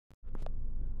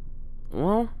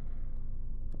Well,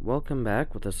 welcome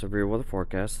back with a severe weather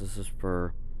forecast. This is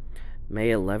for May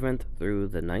 11th through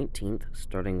the 19th,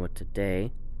 starting with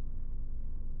today,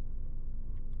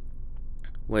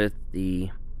 with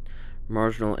the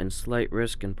marginal and slight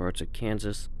risk in parts of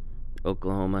Kansas,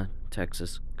 Oklahoma,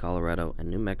 Texas, Colorado, and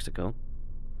New Mexico,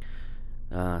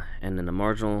 and then the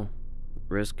marginal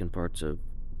risk in parts of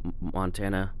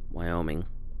Montana, Wyoming,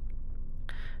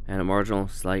 and a marginal,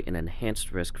 slight, and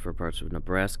enhanced risk for parts of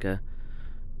Nebraska,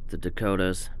 the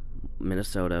Dakotas,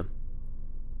 Minnesota,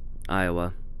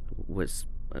 Iowa,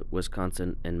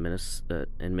 Wisconsin, and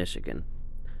Michigan.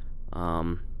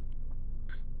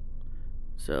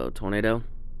 So tornado,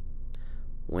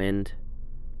 wind,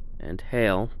 and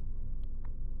hail.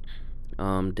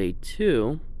 Day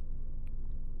 2,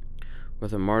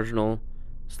 with a marginal,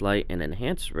 slight, and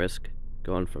enhanced risk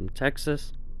going from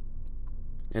Texas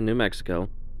and New Mexico,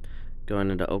 going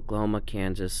into Oklahoma,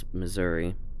 Kansas,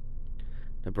 Missouri,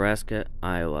 Nebraska,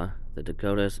 Iowa, the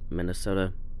Dakotas,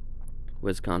 Minnesota,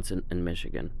 Wisconsin, and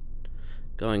Michigan.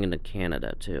 Going into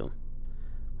Canada, too.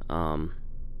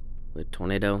 With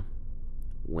tornado,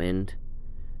 wind,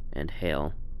 and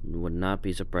hail. Would not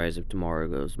be surprised if tomorrow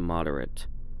goes moderate.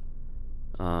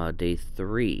 Day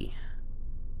 3,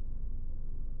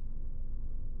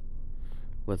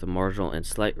 with a marginal and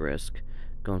slight risk,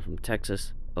 going from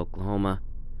Texas, Oklahoma,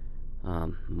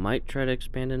 might try to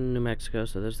expand into New Mexico,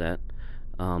 so there's that.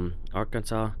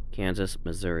 Arkansas, Kansas,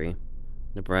 Missouri,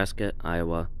 Nebraska,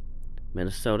 Iowa,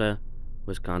 Minnesota,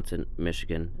 Wisconsin,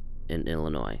 Michigan, and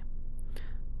Illinois.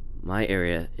 My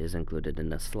area is included in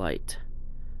the slight.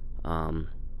 4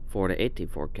 to 8 day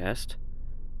forecast.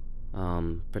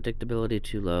 Predictability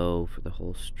too low for the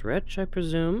whole stretch, I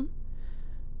presume.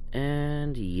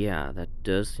 And yeah, that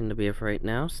does seem to be it for right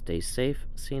now. Stay safe.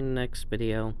 See you in the next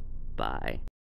video. Bye.